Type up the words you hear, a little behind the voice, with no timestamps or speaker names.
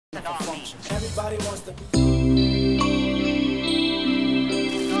Everybody wants to be.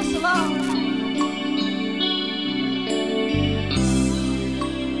 Go slow.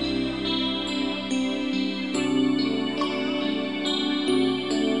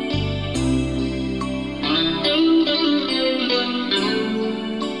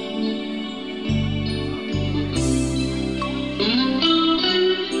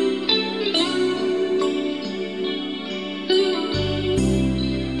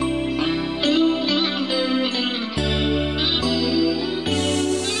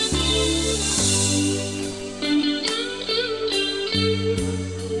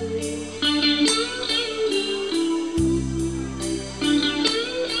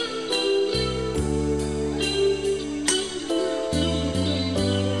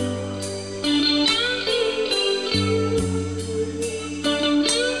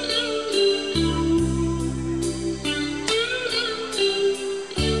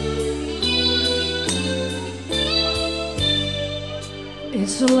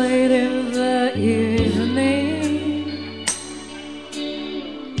 It's late in the evening.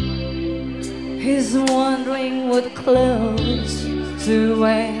 He's wondering what clothes to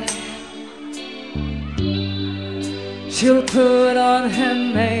wear. She'll put on her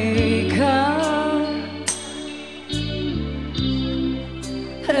makeup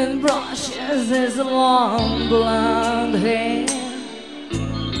and brushes his long blonde hair.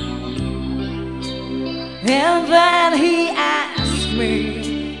 And then he asks me,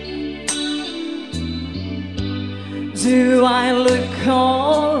 do I look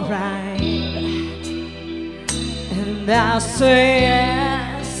alright? And I say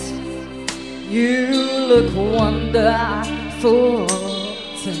yes, you look wonderful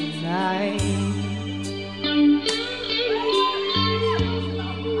tonight.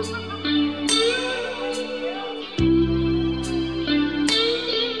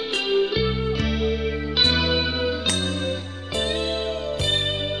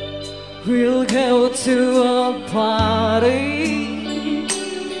 We'll go to a party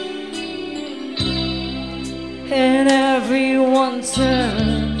and everyone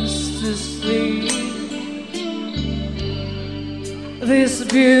turns to see this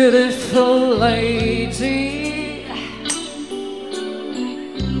beautiful lady.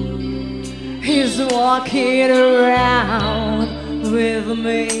 He's walking around with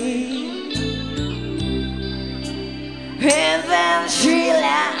me, and then she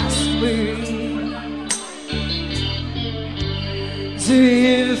asks me, do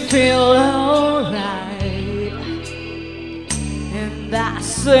you feel alright? And I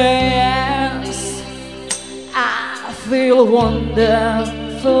say yes, I feel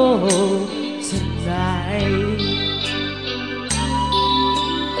wonderful tonight.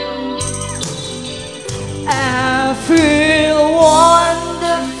 I feel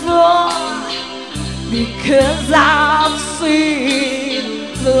wonderful because I've seen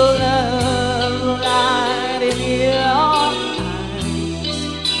the love light in your eyes,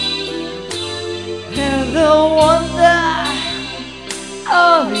 and the wonder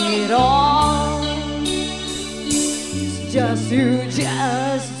of it all is just you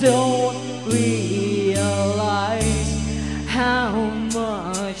just don't realize how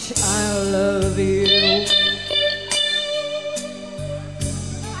much I love you.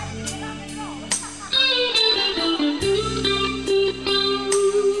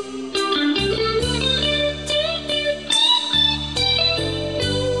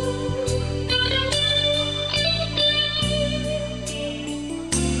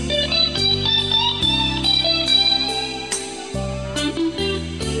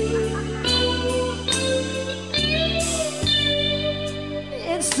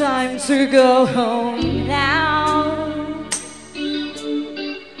 It's time to go home now.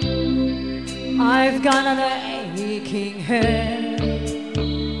 I've got an aching head,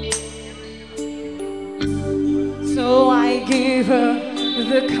 so I give her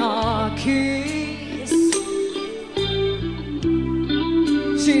the car keys.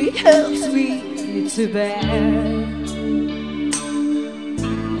 She helps me to bed,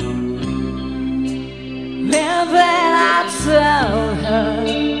 and then I tell her,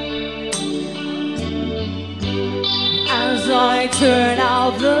 as I turn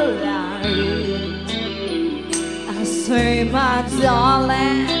out the light, I say, my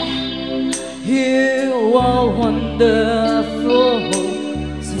darling, you are wonderful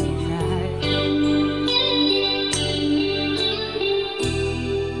tonight.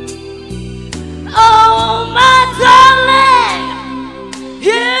 Oh, my darling,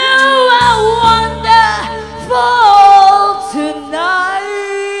 you are wonderful tonight.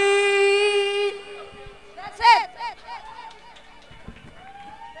 That's it.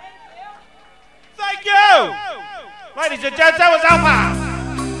 Ladies and gents, that was Alpha.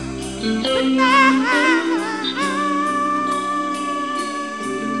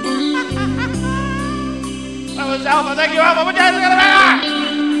 That was Alpha. Thank you, Alpha. Put your hands together.